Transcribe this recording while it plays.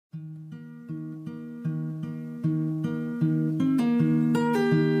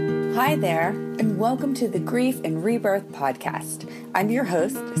Hi there, and welcome to the Grief and Rebirth podcast. I'm your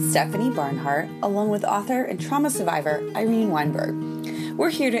host, Stephanie Barnhart, along with author and trauma survivor, Irene Weinberg. We're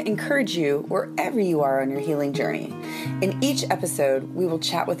here to encourage you wherever you are on your healing journey. In each episode, we will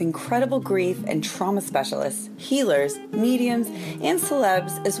chat with incredible grief and trauma specialists, healers, mediums, and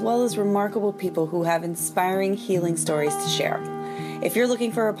celebs, as well as remarkable people who have inspiring healing stories to share. If you're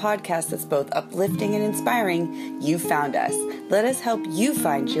looking for a podcast that's both uplifting and inspiring, you found us. Let us help you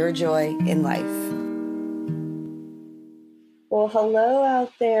find your joy in life. Well, hello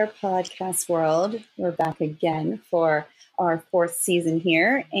out there, podcast world. We're back again for our fourth season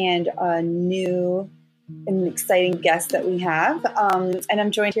here and a new and exciting guest that we have. And I'm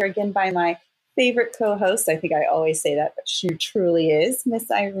joined here again by my favorite co-host. I think I always say that, but she truly is,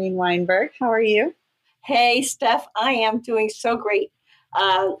 Miss Irene Weinberg. How are you? Hey, Steph, I am doing so great.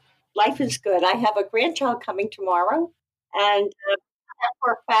 Life is good. I have a grandchild coming tomorrow, and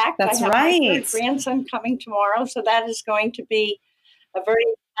for a fact, That's I have right. my third grandson coming tomorrow, so that is going to be a very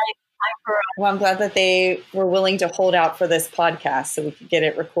exciting time for us. Well, I'm glad that they were willing to hold out for this podcast so we could get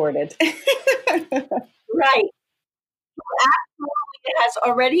it recorded. Right.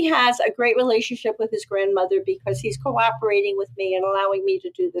 Already has a great relationship with his grandmother because he's cooperating with me and allowing me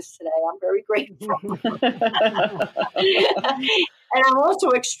to do this today. I'm very grateful. And I'm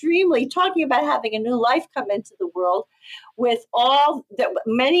also extremely talking about having a new life come into the world with all that.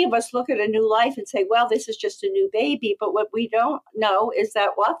 Many of us look at a new life and say, well, this is just a new baby. But what we don't know is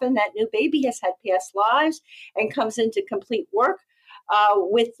that often that new baby has had past lives and comes into complete work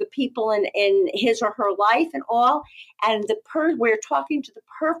with the people in his or her life and all. And we're talking to the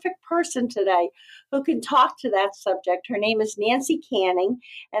perfect person today who can talk to that subject. Her name is Nancy Canning.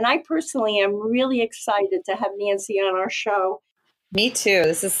 And I personally am really excited to have Nancy on our show. Me too.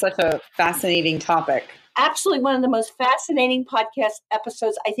 This is such a fascinating topic. Absolutely one of the most fascinating podcast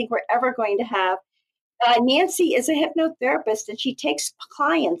episodes I think we're ever going to have. Nancy is a hypnotherapist, and she takes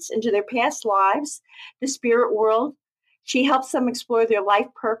clients into their past lives, the spirit world. She helps them explore their life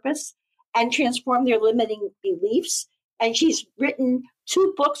purpose and transform their limiting beliefs. And she's written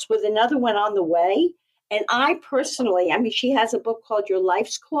 2 books with another one on the way. And she has a book called Your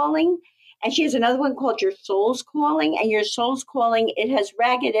Life's Calling. And she has another one called Your Soul's Calling. And Your Soul's Calling, it has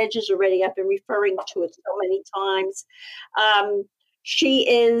ragged edges already. I've been referring to it so many times.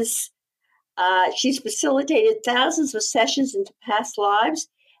 She's facilitated thousands of sessions into past lives.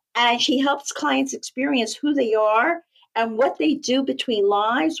 And she helps clients experience who they are and what they do between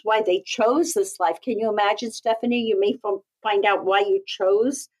lives, why they chose this life. Can you imagine, Stephanie? You may find out why you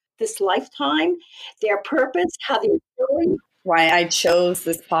chose this lifetime, their purpose, how they're doing. Why I chose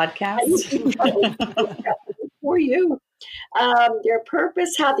this podcast. For you. Their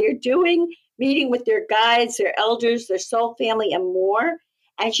purpose, how they're doing, meeting with their guides, their elders, their soul family, and more.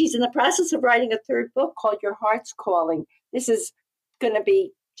 And she's in the process of writing a 3rd book called Your Heart's Calling. This is going to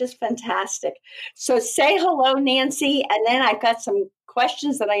be just fantastic. So say hello, Nancy, and then I've got some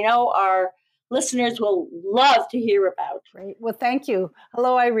questions that I know our listeners will love to hear about. Great. Well, thank you.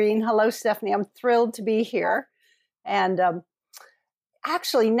 Hello, Irene. Hello, Stephanie. I'm thrilled to be here. And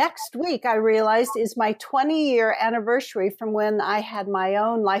actually, next week, I realized, is my 20-year anniversary from when I had my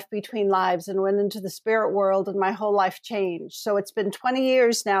own life between lives and went into the spirit world, and my whole life changed. So it's been 20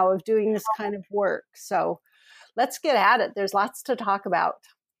 years now of doing this kind of work. So let's get at it. There's lots to talk about.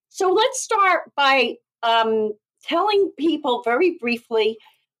 So let's start by telling people very briefly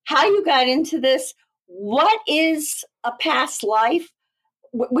how you got into this. What is a past life,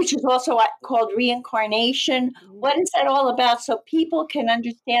 which is also called reincarnation? What is that all about so people can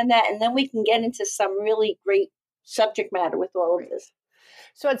understand that? And then we can get into some really great subject matter with all of this.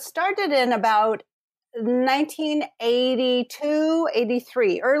 So it started in about 1982,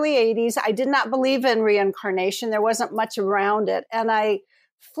 83, early 80s. I did not believe in reincarnation. There wasn't much around it. And I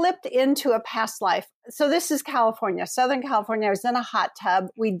flipped into a past life. So this is California, Southern California. I was in a hot tub.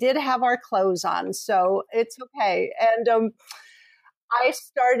 We did have our clothes on, so it's okay. And I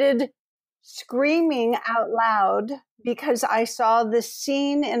started screaming out loud because I saw this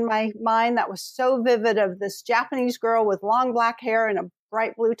scene in my mind that was so vivid of this Japanese girl with long black hair and a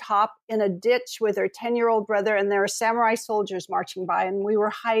bright blue top in a ditch with her 10-year-old brother, and there were samurai soldiers marching by, and we were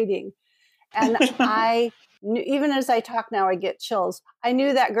hiding. And I knew, even as I talk now, I get chills. I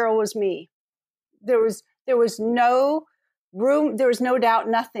knew that girl was me. There was no room. There was no doubt,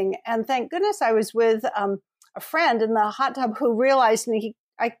 nothing. And thank goodness I was with a friend in the hot tub who realized, and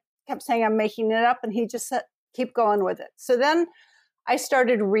I kept saying I'm making it up, and he just said, keep going with it. So then I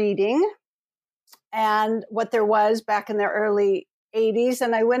started reading, and what there was back in the early 80s,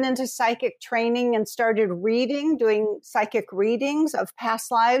 and I went into psychic training and started doing psychic readings of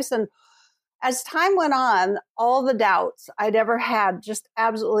past lives. And as time went on, all the doubts I'd ever had just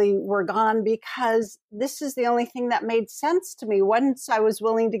absolutely were gone, because this is the only thing that made sense to me once I was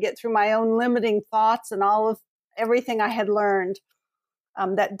willing to get through my own limiting thoughts and all of everything I had learned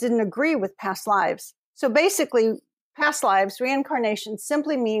that didn't agree with past lives. So basically, past lives, reincarnation,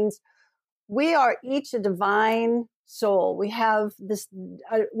 simply means we are each a divine soul. We have this,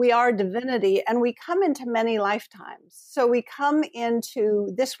 we are divinity, and we come into many lifetimes. So we come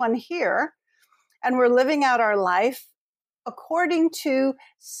into this one here, and we're living out our life according to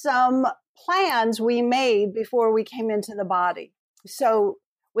some plans we made before we came into the body. So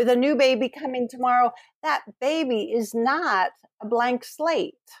with a new baby coming tomorrow, that baby is not a blank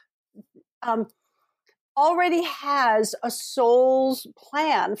slate. Already has a soul's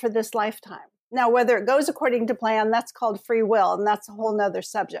plan for this lifetime. Now, whether it goes according to plan, that's called free will, and that's a whole nother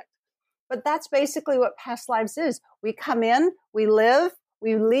subject. But that's basically what past lives is. We come in, we live,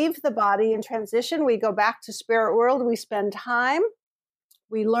 we leave the body in transition, we go back to spirit world, we spend time,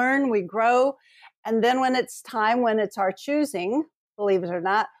 we learn, we grow, and then when it's time, when it's our choosing, believe it or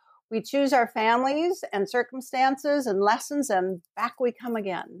not, we choose our families and circumstances and lessons, and back we come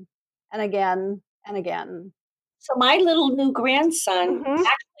again and again and again. So my little new grandson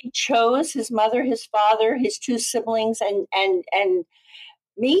actually chose his mother, his father, his two siblings, and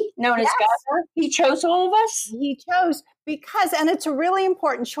me, known as Gaza. He chose all of us. He chose because, and it's a really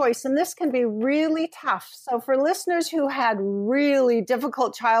important choice, and this can be really tough. So for listeners who had really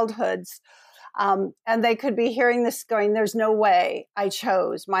difficult childhoods, and they could be hearing this going, there's no way I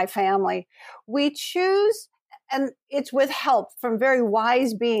chose my family. We choose, and it's with help from very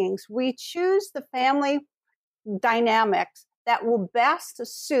wise beings, we choose the family dynamics that will best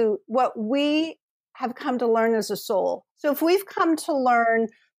suit what we have come to learn as a soul. So if we've come to learn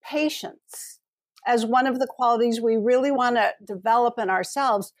patience as one of the qualities we really want to develop in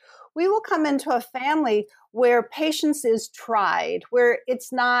ourselves, we will come into a family where patience is tried, where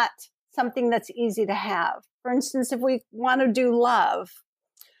it's not something that's easy to have. For instance, if we want to do love,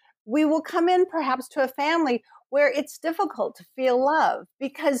 we will come in perhaps to a family where it's difficult to feel love,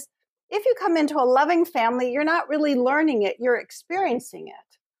 because if you come into a loving family, you're not really learning it, you're experiencing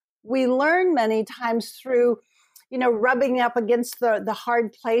it. We learn many times through, rubbing up against the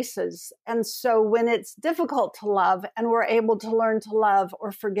hard places. And so when it's difficult to love, and we're able to learn to love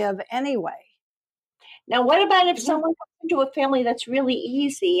or forgive anyway. Now, what about if someone comes into a family that's really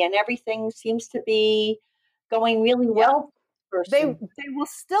easy and everything seems to be going really well? They will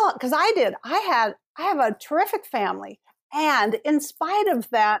still, because I have a terrific family. And in spite of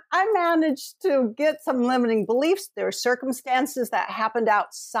that, I managed to get some limiting beliefs. There are circumstances that happened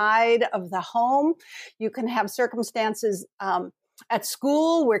outside of the home. You can have circumstances at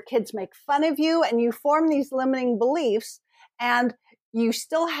school where kids make fun of you, and you form these limiting beliefs, and you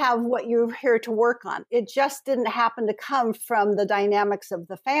still have what you're here to work on. It just didn't happen to come from the dynamics of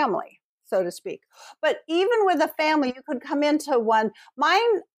the family, so to speak. But even with a family, you could come into one.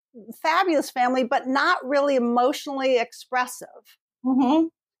 Mine, fabulous family, but not really emotionally expressive. Mm-hmm.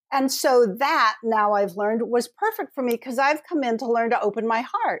 And so that, now I've learned, was perfect for me, because I've come in to learn to open my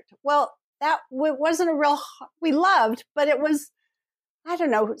heart. Well, that wasn't we loved, but it was, I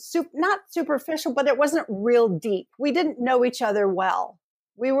don't know, not superficial, but it wasn't real deep. We didn't know each other well.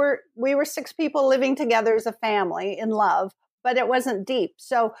 We were 6 people living together as a family in love, but it wasn't deep.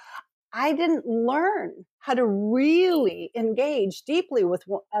 So I didn't learn how to really engage deeply with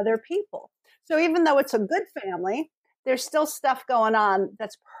other people. So even though it's a good family, there's still stuff going on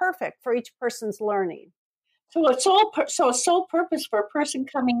that's perfect for each person's learning. So a sole purpose for a person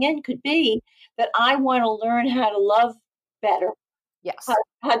coming in could be that I want to learn how to love better. Yes.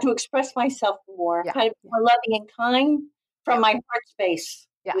 How to express myself more, how to be more loving and kind from my heart space.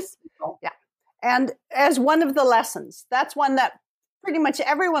 Yes. Yeah. And as one of the lessons, that's one that pretty much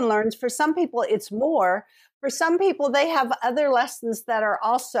everyone learns. For some people, it's more. For some people, they have other lessons that are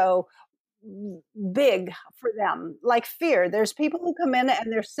also big for them, like fear. There's people who come in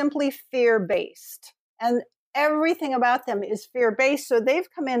and they're simply fear-based, and everything about them is fear-based. So they've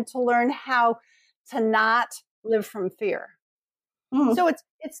come in to learn how to not live from fear. Mm. So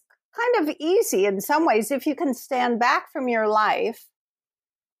it's kind of easy in some ways if you can stand back from your life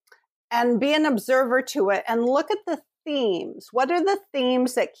and be an observer to it and look at the themes. What are the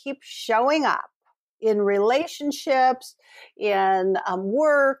themes that keep showing up in relationships, in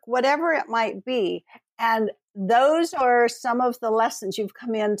work, whatever it might be? And those are some of the lessons you've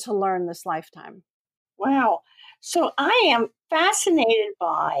come in to learn this lifetime. Wow. So I am fascinated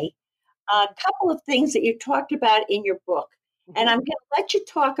by a couple of things that you talked about in your book. And I'm going to let you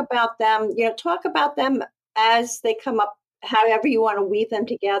talk about them, talk about them as they come up, however you want to weave them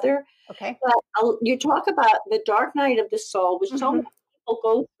together. Okay. But you talk about the dark night of the soul, which so many people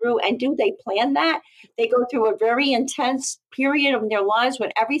go through, and do they plan that? They go through a very intense period of their lives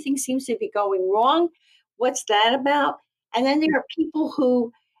when everything seems to be going wrong. What's that about? And then there are people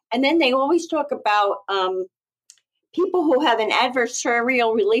who, and then they always talk about people who have an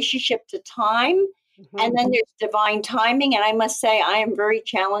adversarial relationship to time. And then there's divine timing. And I must say, I am very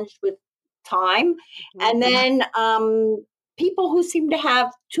challenged with time. And then people who seem to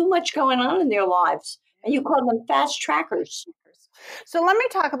have too much going on in their lives. And you call them fast trackers. So let me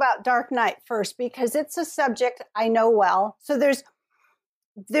talk about dark night first, because it's a subject I know well. So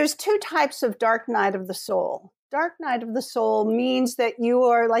there's two types of dark night of the soul. Dark night of the soul means that you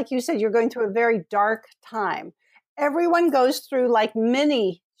are, like you said, you're going through a very dark time. Everyone goes through like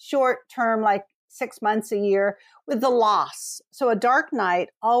mini short term, like 6 months, a year, with the loss. So a dark night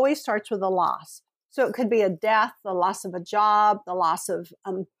always starts with a loss. So it could be a death, the loss of a job, the loss of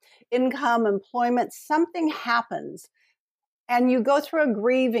income, employment. Something happens and you go through a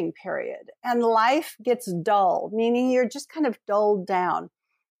grieving period and life gets dull, meaning you're just kind of dulled down.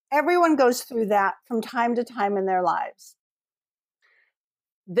 Everyone goes through that from time to time in their lives.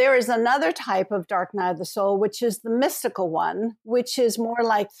 There is another type of dark night of the soul, which is the mystical one, which is more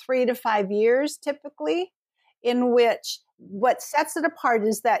like 3 to 5 years typically, in which what sets it apart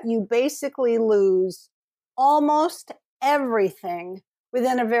is that you basically lose almost everything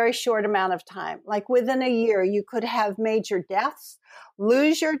within a very short amount of time. Like within a year, you could have major deaths,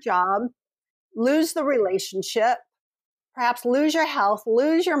 lose your job, lose the relationship, perhaps lose your health,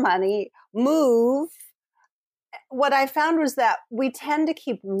 lose your money, move. What I found was that we tend to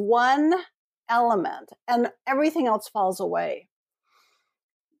keep one element and everything else falls away.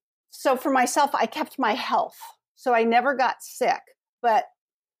 So for myself, I kept my health. So I never got sick, but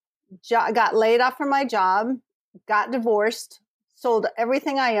got laid off from my job, got divorced, sold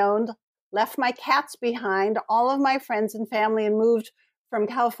everything I owned, left my cats behind, all of my friends and family, and moved from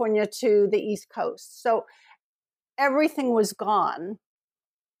California to the East Coast. So everything was gone.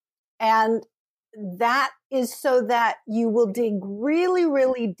 And that is so that you will dig really,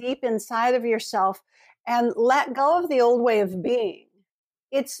 really deep inside of yourself and let go of the old way of being.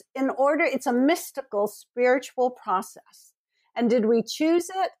 It's a mystical, spiritual process. And did we choose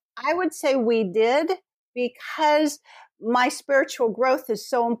it? I would say we did, because my spiritual growth is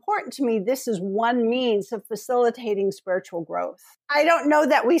so important to me. This is one means of facilitating spiritual growth. I don't know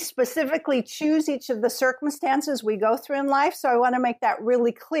that we specifically choose each of the circumstances we go through in life. So I want to make that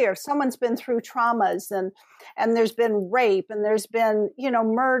really clear. If someone's been through traumas and there's been rape and there's been,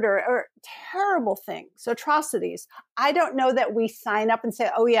 murder or terrible things, atrocities, I don't know that we sign up and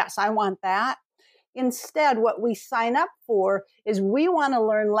say, oh yes, I want that. Instead, what we sign up for is we want to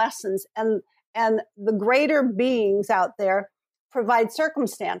learn lessons, and the greater beings out there provide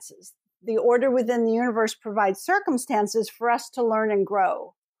circumstances. The order within the universe provides circumstances for us to learn and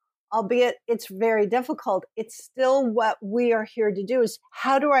grow. Albeit it's very difficult, it's still what we are here to do, is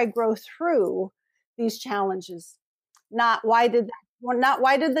how do I grow through these challenges? Not why did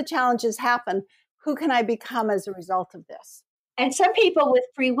the challenges happen? Who can I become as a result of this? And some people with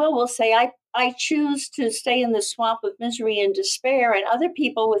free will say, I choose to stay in the swamp of misery and despair. And other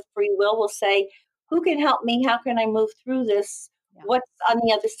people with free will say, who can help me? How can I move through this? Yeah. What's on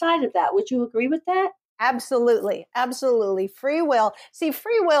the other side of that? Would you agree with that? Absolutely. Absolutely. Free will. See,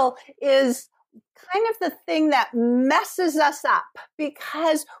 free will is kind of the thing that messes us up,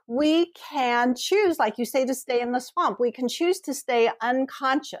 because we can choose, like you say, to stay in the swamp. We can choose to stay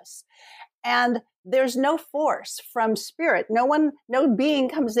unconscious. And there's no force from spirit. No being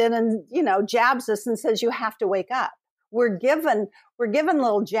comes in and, jabs us and says, you have to wake up. We're given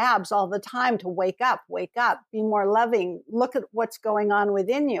little jabs all the time to wake up, be more loving, look at what's going on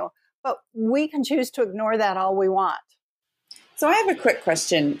within you. But we can choose to ignore that all we want. So I have a quick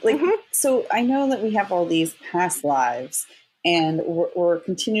question. So I know that we have all these past lives and we're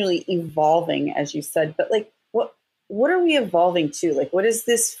continually evolving, as you said, but what are we evolving to? What is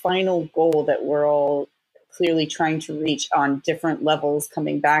this final goal that we're all clearly trying to reach on different levels,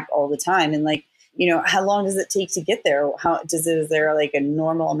 coming back all the time? And how long does it take to get there? Is there a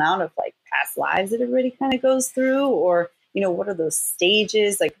normal amount of past lives that everybody kind of goes through? Or, what are those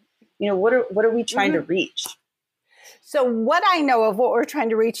stages? What are we trying to reach? So what I know of what we're trying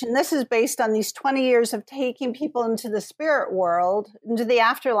to reach, and this is based on these 20 years of taking people into the spirit world, into the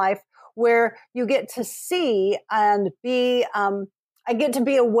afterlife, where you get to see and be, I get to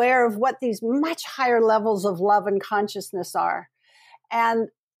be aware of what these much higher levels of love and consciousness are. And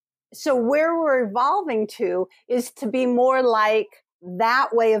so where we're evolving to is to be more like that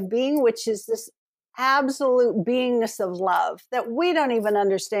way of being, which is this absolute beingness of love that we don't even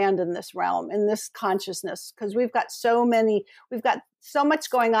understand in this realm, in this consciousness, because we've got so much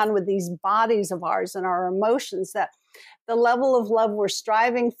going on with these bodies of ours and our emotions, that the level of love we're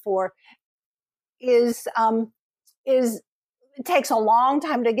striving for is it takes a long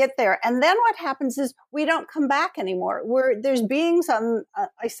time to get there. And then what happens is we don't come back anymore. There's beings on,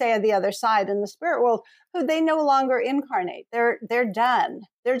 I say, on the other side in the spirit world who they no longer incarnate. They're done.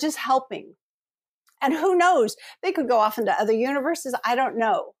 They're just helping. And who knows? They could go off into other universes. I don't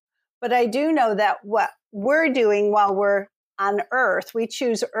know. But I do know that what we're doing while we're on Earth, we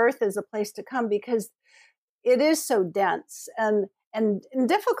choose Earth as a place to come because it is so dense and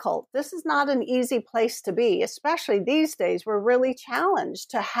difficult. This is not an easy place to be, especially these days. We're really challenged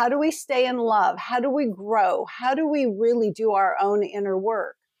to how do we stay in love? How do we grow? How do we really do our own inner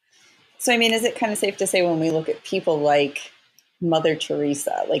work? So, I mean, is it kind of safe to say when we look at people like Mother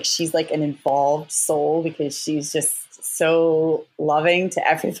Teresa, like she's like an involved soul because she's just so loving to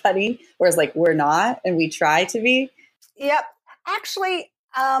everybody, whereas like we're not and we try to be? Yep. Actually,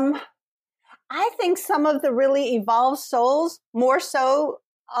 I think some of the really evolved souls more so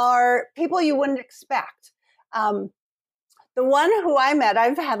are people you wouldn't expect. The one who I met,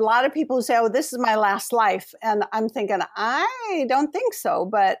 I've had a lot of people who say, oh, this is my last life. And I'm thinking, I don't think so,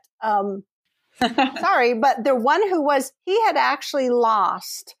 but sorry. But the one who he had actually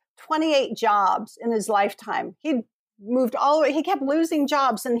lost 28 jobs in his lifetime. He'd moved all the way. He kept losing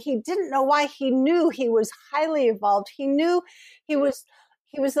jobs and he didn't know why. He knew he was highly evolved. He knew he was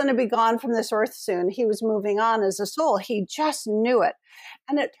going to be gone from this earth soon. He was moving on as a soul. He just knew it.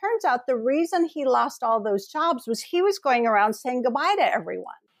 And it turns out the reason he lost all those jobs was he was going around saying goodbye to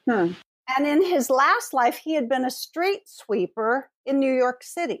everyone. And in his last life, he had been a street sweeper in New York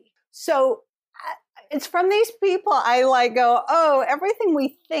City. So it's from these people I go, oh, everything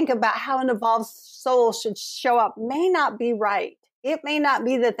we think about how an evolved soul should show up may not be right. It may not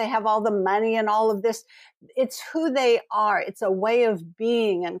be that they have all the money and all of this. It's who they are. It's a way of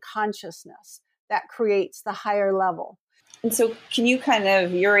being and consciousness that creates the higher level. And so can you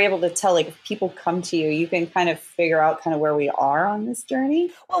you're able to tell, like, if people come to you, you can kind of figure out kind of where we are on this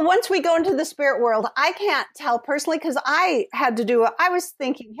journey? Well, once we go into the spirit world, I can't tell personally because I was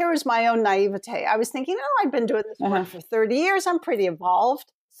thinking, here was my own naivete. I was thinking, oh, I've been doing this work for 30 years. I'm pretty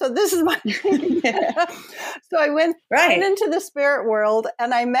evolved. So this is my thinking. So I went into the spirit world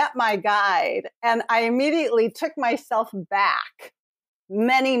and I met my guide and I immediately took myself back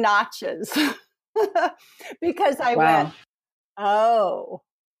many notches because I went, oh,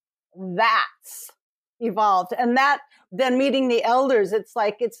 that's evolved. And that then meeting the elders, it's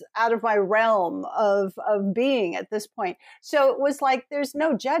like, it's out of my realm of being at this point. So it was like, there's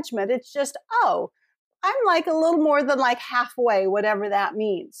no judgment. It's just, oh, I'm like a little more than like halfway, whatever that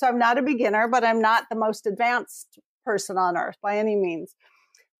means. So I'm not a beginner, but I'm not the most advanced person on earth by any means.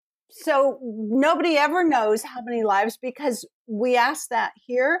 So nobody ever knows how many lives because we ask that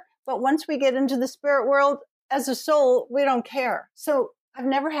here. But once we get into the spirit world as a soul, we don't care. So I've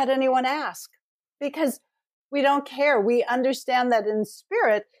never had anyone ask because we don't care. We understand that in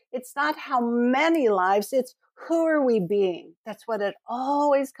spirit, it's not how many lives, it's who are we being? That's what it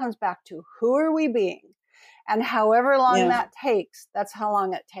always comes back to. Who are we being? And however long that takes, that's how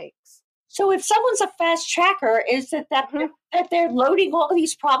long it takes. So if someone's a fast tracker, is it that they're loading all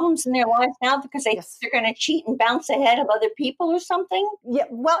these problems in their lives now because they're going to cheat and bounce ahead of other people or something? Yeah,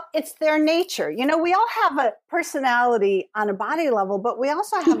 well, it's their nature. You know, we all have a personality on a body level, but we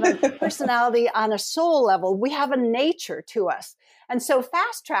also have a personality on a soul level. We have a nature to us. And so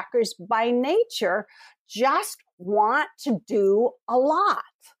fast trackers by nature just want to do a lot.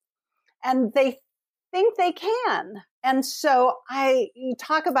 And they think they can. And so you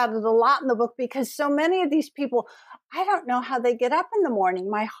talk about it a lot in the book because so many of these people, I don't know how they get up in the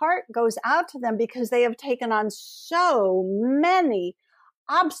morning. My heart goes out to them because they have taken on so many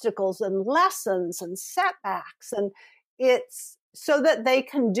obstacles and lessons and setbacks. And it's so that they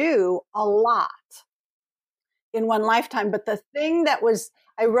can do a lot in one lifetime. But the thing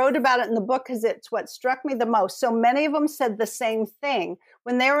I wrote about it in the book because it's what struck me the most. So many of them said the same thing.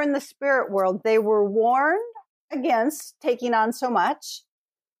 When they were in the spirit world, they were warned against taking on so much.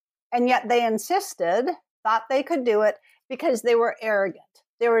 And yet they thought they could do it because they were arrogant.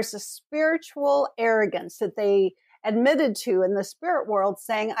 There was a spiritual arrogance that they admitted to in the spirit world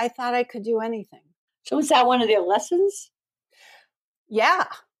saying, I thought I could do anything. So is that one of their lessons? Yeah,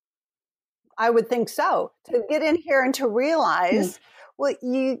 I would think so. To get in here and to realize, well,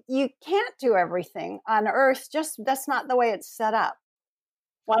 you can't do everything on earth. Just that's not the way it's set up.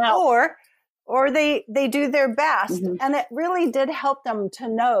 Wow. Or they do their best. Mm-hmm. And it really did help them to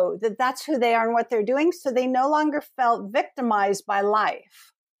know that that's who they are and what they're doing. So they no longer felt victimized by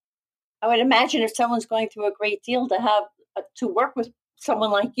life. I would imagine if someone's going through a great deal, to have to work with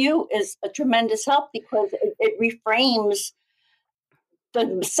someone like you is a tremendous help, because it reframes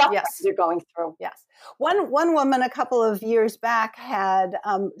the suffering they're going through. Yes. One woman a couple of years back had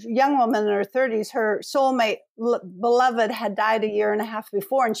young woman in her 30s. Her soulmate, beloved, had died a year and a half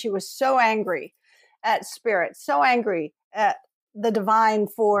before, and she was so angry at spirit, so angry at the divine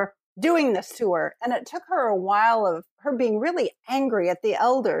for doing this to her. And it took her a while of her being really angry at the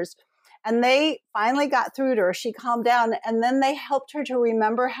elders. And they finally got through to her. She calmed down, and then they helped her to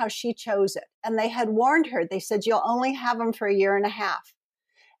remember how she chose it. And they had warned her. They said, you'll only have them for a year and a half.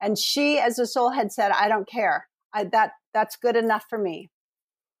 And she, as a soul, had said, I don't care. That's good enough for me.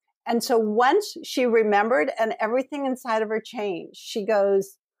 And so once she remembered and everything inside of her changed, she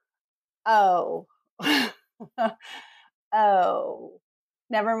goes, oh, oh,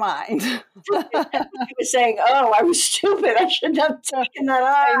 never mind. She was saying, oh, I was stupid. I shouldn't have taken that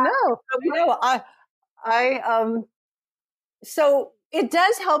on. I know. So it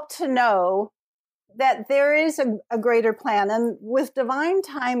does help to know that there is a greater plan. And with divine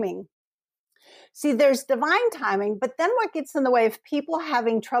timing, see, there's divine timing, but then what gets in the way of people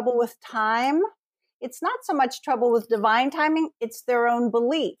having trouble with time, it's not so much trouble with divine timing, it's their own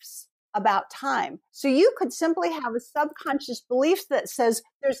beliefs about time. So you could simply have a subconscious belief that says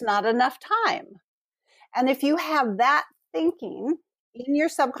there's not enough time. And if you have that thinking in your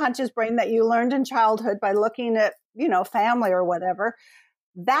subconscious brain that you learned in childhood by looking at, family or whatever,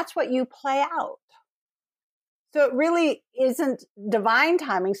 that's what you play out. So it really isn't divine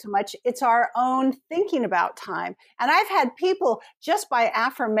timing so much. It's our own thinking about time. And I've had people just by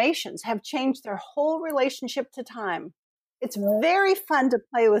affirmations have changed their whole relationship to time. It's very fun to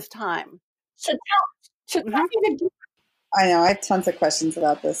play with time. So tell me I know. I have tons of questions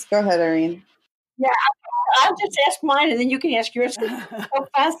about this. Go ahead, Irene. Yeah, I'll just ask mine and then you can ask yours. It's so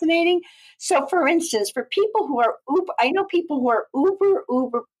fascinating. So, for instance, for people who are I know people who are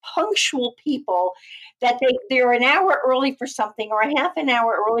uber punctual people, that they're an hour early for something or a half an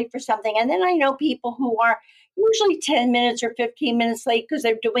hour early for something. And then I know people who are usually 10 minutes or 15 minutes late because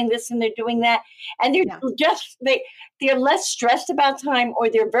they're doing this and they're doing that. And they're less stressed about time, or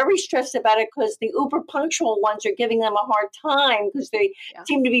they're very stressed about it because the uber punctual ones are giving them a hard time because they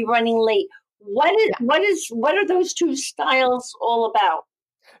seem to be running late. What are those two styles all about?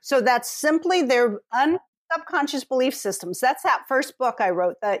 So that's simply their subconscious belief systems. That's that first book I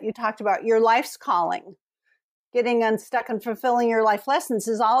wrote that you talked about, Your Life's Calling. Getting unstuck and fulfilling your life lessons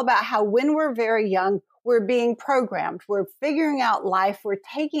is all about how when we're very young, we're being programmed. We're figuring out life. We're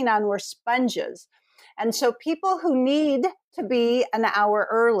sponges. And so people who need to be an hour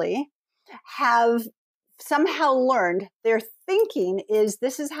early have somehow learned their thinking is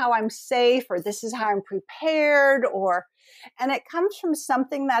this is how I'm safe, or this is how I'm prepared, and it comes from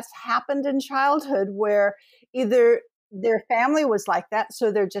something that's happened in childhood where either their family was like that,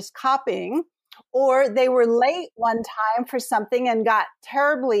 so they're just copying, or they were late one time for something and got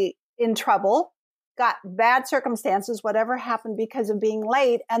terribly in trouble, got bad circumstances, whatever happened because of being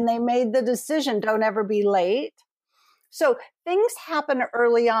late, and they made the decision, don't ever be late. So things happen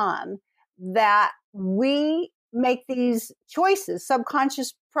early on that we make these choices,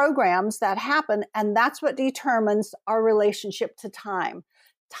 subconscious programs that happen, and that's what determines our relationship to time.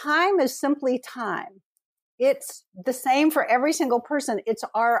 Time is simply time. It's the same for every single person. It's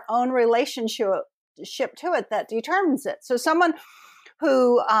our own relationship to it that determines it. So someone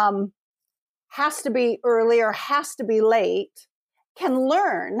who has to be early or has to be late can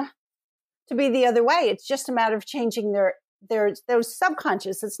learn to be the other way. It's just a matter of changing those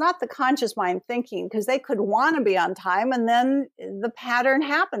subconscious. It's not the conscious mind thinking, because they could want to be on time and then the pattern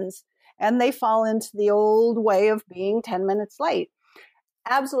happens and they fall into the old way of being 10 minutes late.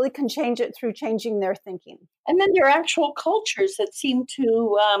 Absolutely can change it through changing their thinking. And then there are actual cultures that seem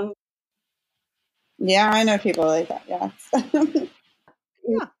to... yeah, I know people like that, yes.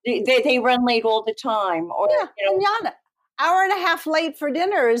 They run late all the time. Or, and hour and a half late for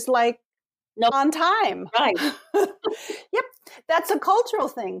dinner is like on time. Right. Yep. That's a cultural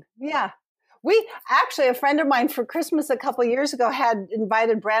thing. Yeah. We actually, a friend of mine for Christmas a couple of years ago had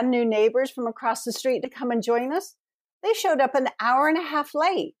invited brand new neighbors from across the street to come and join us. They showed up an hour and a half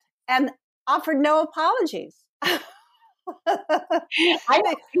late and offered no apologies. I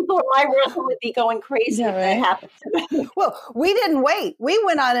think people in my world would be going crazy if that happened to them. Well, we didn't wait. We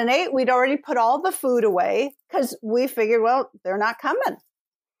went on and ate. We'd already put all the food away because we figured, well, they're not coming.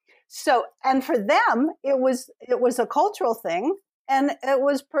 So, and for them, it was a cultural thing. and it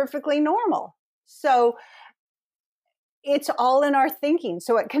was perfectly normal. So it's all in our thinking.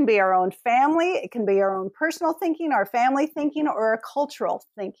 So it can be our own family, it can be our own personal thinking, our family thinking, or our cultural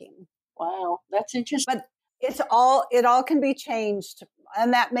thinking. Wow, that's interesting. But it all can be changed,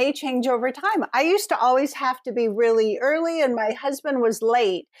 and that may change over time. I used to always have to be really early, and my husband was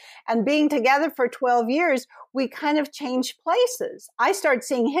late. And being together for 12 years, we kind of changed places. I started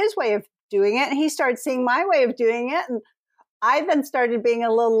seeing his way of doing it, and he started seeing my way of doing it. And I then started being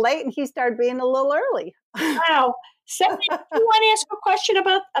a little late, and he started being a little early. Wow. Stephanie, do you want to ask a question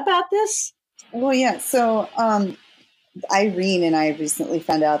about this? Well, yeah. So Irene and I recently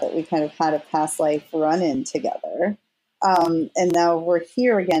found out that we kind of had a past life run-in together. And now we're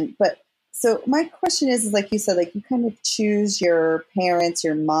here again. But so my question is like you said, like you kind of choose your parents,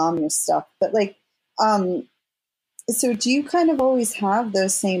 your mom, your stuff. But like, so do you kind of always have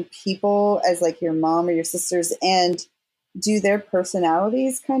those same people as like your mom or your sisters? And do their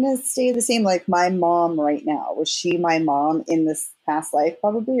personalities kind of stay the same? Like my mom right now, was she my mom in this past life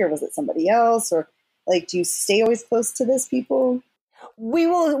probably, or was it somebody else? Or like, do you stay always close to those people? We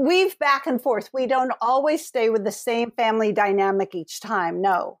will weave back and forth. We don't always stay with the same family dynamic each time,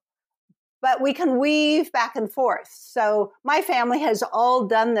 no. But we can weave back and forth. So my family has all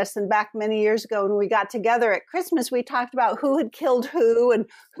done this. And back many years ago when we got together at Christmas, we talked about who had killed who and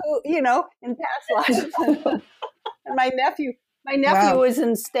who, in past lives. And my nephew Wow. was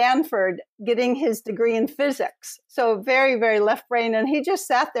in Stanford getting his degree in physics. So very, very left brain. And he just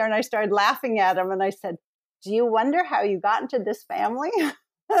sat there and I started laughing at him. And I said, do you wonder how you got into this family?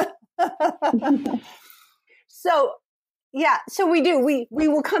 So, yeah, so we do. We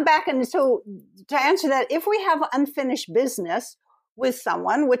will come back. And so to answer that, if we have unfinished business with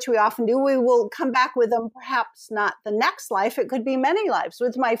someone, which we often do, we will come back with them, perhaps not the next life. It could be many lives.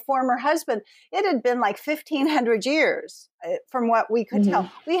 With my former husband, it had been like 1,500 years from what we could tell.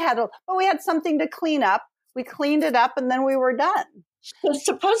 We had something to clean up. We cleaned it up and then we were done. So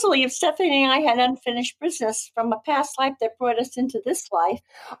supposedly, if Stephanie and I had unfinished business from a past life that brought us into this life,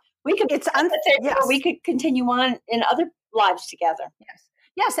 we could we could continue on in other lives together.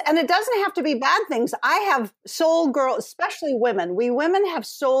 Yes, and it doesn't have to be bad things. I have soul girls, especially women. We women have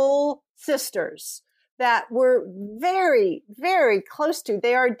soul sisters that we're very, very close to.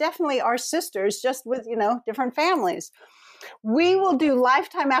 They are definitely our sisters, just with, different families. We will do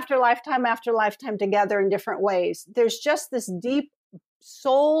lifetime after lifetime after lifetime together in different ways. There's just this deep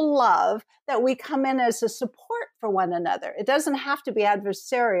soul love that we come in as a support for one another. It doesn't have to be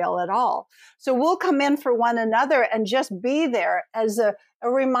adversarial at all. So we'll come in for one another and just be there as a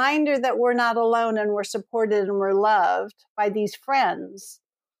reminder that we're not alone and we're supported and we're loved by these friends,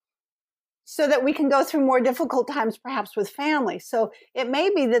 so that we can go through more difficult times, perhaps with family. So it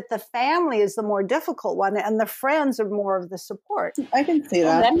may be that the family is the more difficult one and the friends are more of the support. I can see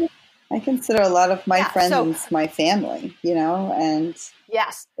that. I consider a lot of my friends my family, and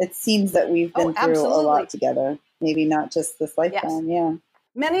yes, it seems that we've been through a lot together. Maybe not just this lifetime. Yeah.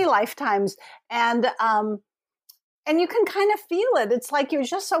 Many lifetimes. And you can kind of feel it. It's like you're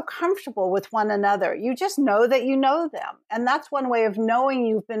just so comfortable with one another. You just know that you know them. And that's one way of knowing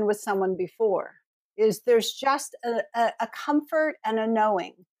you've been with someone before, is there's just a comfort and a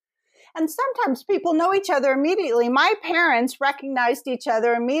knowing. And sometimes people know each other immediately. My parents recognized each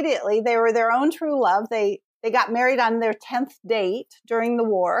other immediately. They were their own true love. They got married on their 10th date during the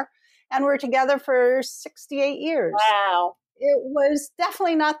war and were together for 68 years. Wow. It was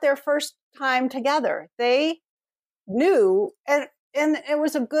definitely not their first time together. They knew, and it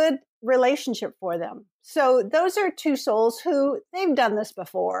was a good relationship for them. So those are two souls who they've done this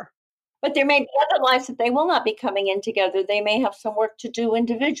before. But there may be other lives that they will not be coming in together. They may have some work to do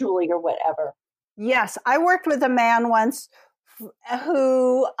individually or whatever. Yes. I worked with a man once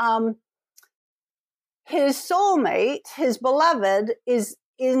who, his soulmate, his beloved, is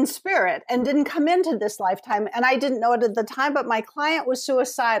in spirit and didn't come into this lifetime. And I didn't know it at the time, but my client was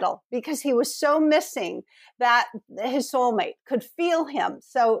suicidal because he was so missing that his soulmate could feel him.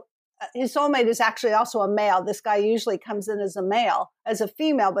 So his soulmate is actually also a male. This guy usually comes in as a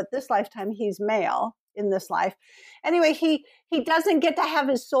female, but this lifetime he's male in this life. Anyway, he doesn't get to have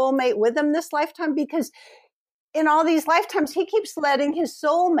his soulmate with him this lifetime because in all these lifetimes, he keeps letting his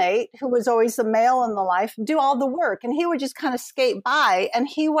soulmate, who was always the male in the life, do all the work. And he would just kind of skate by, and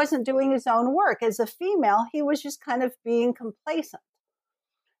he wasn't doing his own work. As a female, he was just kind of being complacent.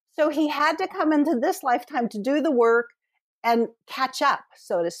 So he had to come into this lifetime to do the work and catch up,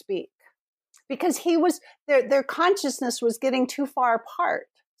 so to speak, because their consciousness was getting too far apart.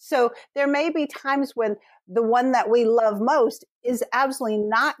 So there may be times when the one that we love most is absolutely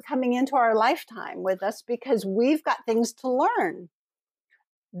not coming into our lifetime with us because we've got things to learn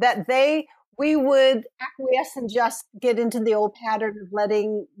that we would acquiesce and just get into the old pattern of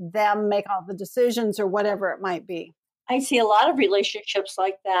letting them make all the decisions or whatever it might be. I see a lot of relationships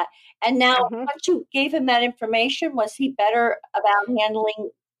like that. And now, Mhm. once you gave him that information, was he better about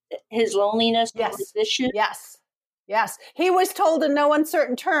handling his loneliness or his issues? Yes. He was told in no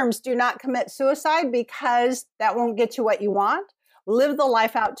uncertain terms, do not commit suicide because that won't get you what you want. Live the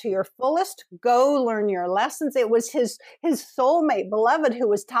life out to your fullest. Go learn your lessons. It was his soulmate, beloved, who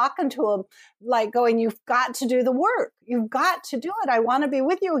was talking to him, like going, you've got to do the work. You've got to do it. I want to be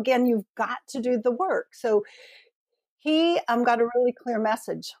with you again. You've got to do the work. So he got a really clear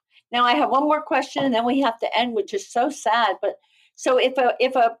message. Now I have one more question, and then we have to end, which is so sad. But so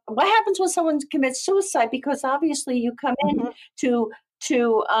what happens when someone commits suicide? Because obviously you come in to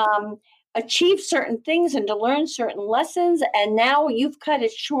achieve certain things and to learn certain lessons, and now you've cut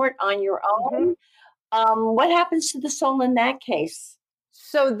it short on your own. What happens to the soul in that case?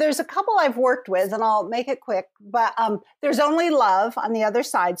 So there's a couple I've worked with, and I'll make it quick, but there's only love on the other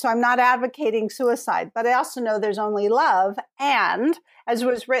side. So I'm not advocating suicide, but I also know there's only love. And as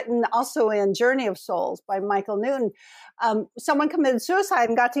was written also in Journey of Souls by Michael Newton, someone committed suicide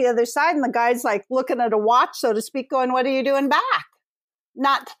and got to the other side, and the guy's like looking at a watch, so to speak, going, what are you doing back?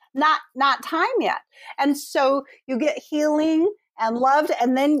 Not time yet. And so you get healing and loved,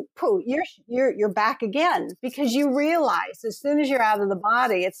 and then you're back again, because you realize as soon as you're out of the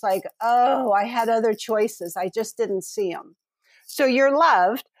body, it's like, oh, I had other choices. I just didn't see them. So you're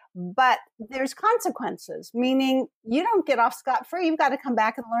loved, but there's consequences, meaning you don't get off scot-free. You've got to come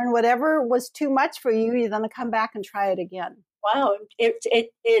back and learn whatever was too much for you. You're going to come back and try it again. Wow.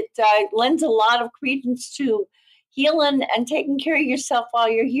 It lends a lot of credence to healing and taking care of yourself while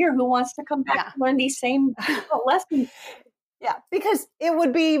you're here. Who wants to come back and learn these same lessons? Yeah, because it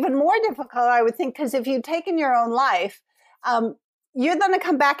would be even more difficult, I would think, because if you've taken your own life, you're going to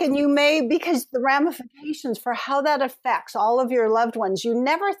come back and you may, because the ramifications for how that affects all of your loved ones, you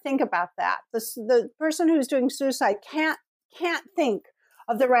never think about that. The person who's doing suicide can't think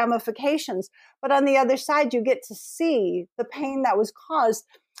of the ramifications. But on the other side, you get to see the pain that was caused.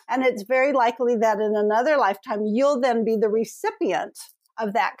 And it's very likely that in another lifetime, you'll then be the recipient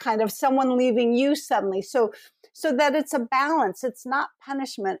of that kind of someone leaving you suddenly. So that it's a balance. It's not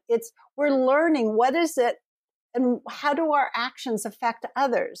punishment. We're learning what is it and how do our actions affect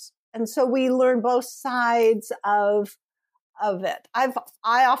others. And so we learn both sides of it.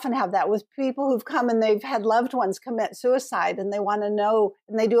 I often have that with people who've come and they've had loved ones commit suicide, and they want to know,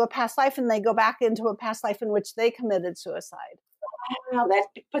 and they do a past life and they go back into a past life in which they committed suicide. Wow, that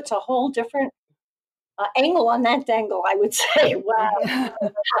puts a whole different angle on that dangle, I would say. Wow.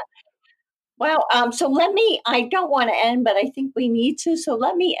 Wow. So I don't want to end, but I think we need to. So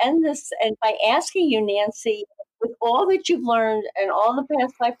let me end this and by asking you, Nancy, with all that you've learned and all the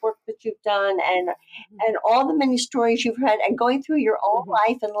past life work that you've done and all the many stories you've read and going through your own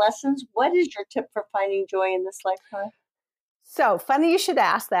life and lessons, what is your tip for finding joy in this lifetime? So funny you should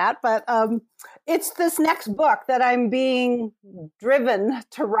ask that, but it's this next book that I'm being driven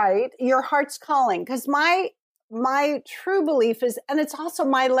to write, Your Heart's Calling, because my true belief is, and it's also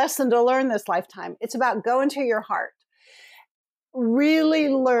my lesson to learn this lifetime, it's about go into your heart. Really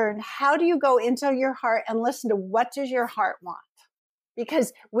learn, how do you go into your heart and listen to what does your heart want?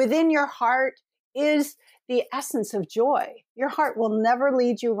 Because within your heart is the essence of joy. Your heart will never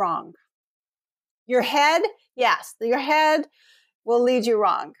lead you wrong. Your head, yes, your head will lead you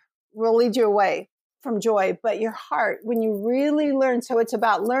wrong, will lead you away from joy. But your heart, when you really learn, so it's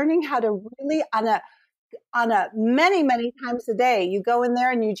about learning how to really, on a many, many times a day, you go in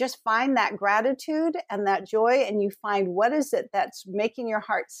there and you just find that gratitude and that joy, and you find what is it that's making your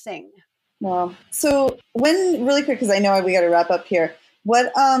heart sing. Wow. So really quick, because I know we got to wrap up here.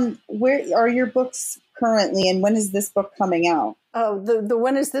 Where are your books currently, and when is this book coming out? Oh, the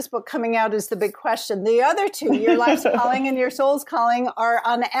when is this book coming out is the big question. The other two, Your Life's Calling and Your Soul's Calling, are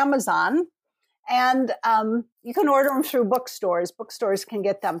on Amazon. And you can order them through bookstores. Bookstores can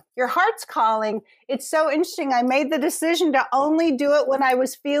get them. Your Heart's Calling, it's so interesting. I made the decision to only do it when I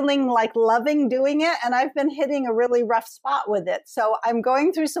was feeling like loving doing it. And I've been hitting a really rough spot with it. So I'm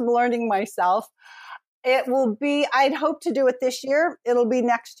going through some learning myself. It will be, I'd hope to do it this year. It'll be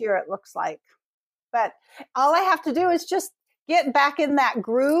next year, it looks like. But all I have to do is just get back in that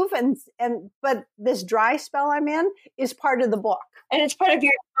groove. But this dry spell I'm in is part of the book. And it's part of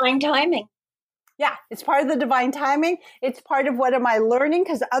your divine timing. Yeah, it's part of the divine timing. It's part of what am I learning?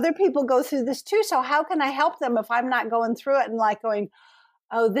 Because other people go through this too. So how can I help them if I'm not going through it and like going,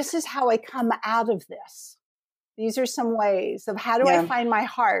 oh, this is how I come out of this. These are some ways of how do I find my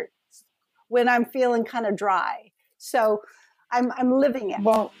heart when I'm feeling kind of dry. So I'm living it.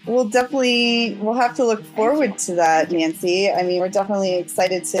 Well, we'll have to look forward to that, Nancy. I mean, we're definitely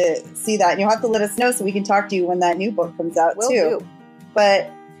excited to see that. And you'll have to let us know so we can talk to you when that new book comes out too. But,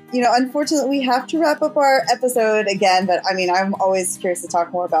 unfortunately, we have to wrap up our episode again. But I mean, I'm always curious to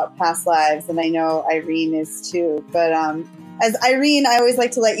talk more about past lives. And I know Irene is too. But as Irene, I always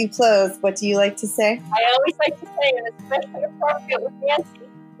like to let you close. What do you like to say? I always like to say, and especially appropriate with Nancy,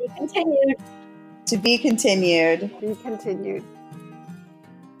 be continued. To be continued. Be continued.